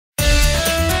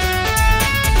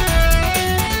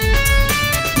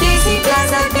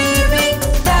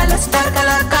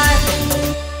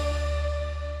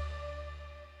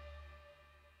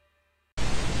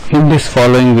this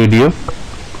following video,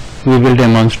 we will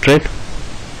demonstrate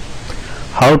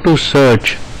how to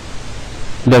search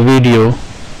the video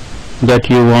that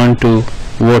you want to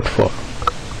vote for.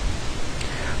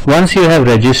 Once you have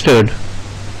registered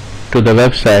to the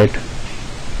website,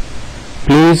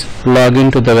 please log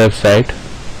into the website.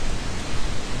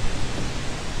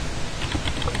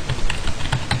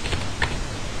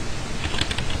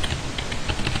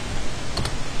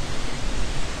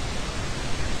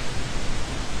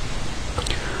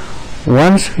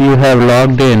 Once you have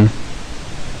logged in,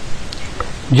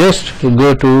 just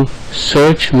go to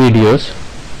search videos.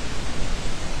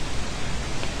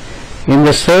 In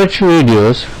the search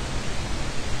videos,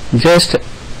 just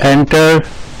enter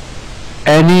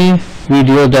any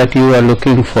video that you are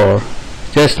looking for,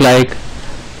 just like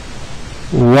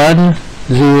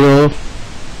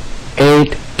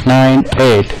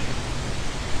 10898,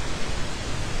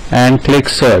 and click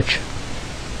search.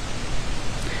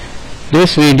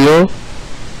 This video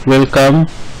will come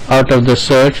out of the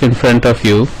search in front of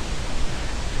you.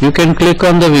 You can click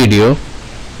on the video,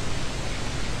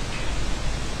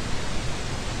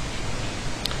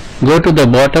 go to the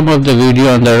bottom of the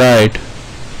video on the right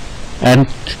and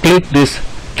click this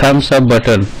thumbs up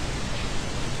button.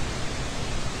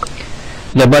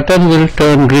 The button will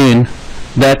turn green.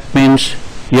 That means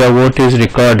your vote is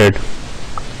recorded.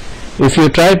 If you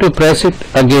try to press it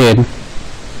again,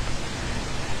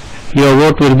 your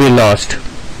vote will be lost.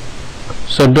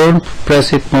 So don't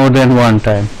press it more than one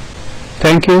time.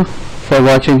 Thank you for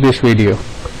watching this video.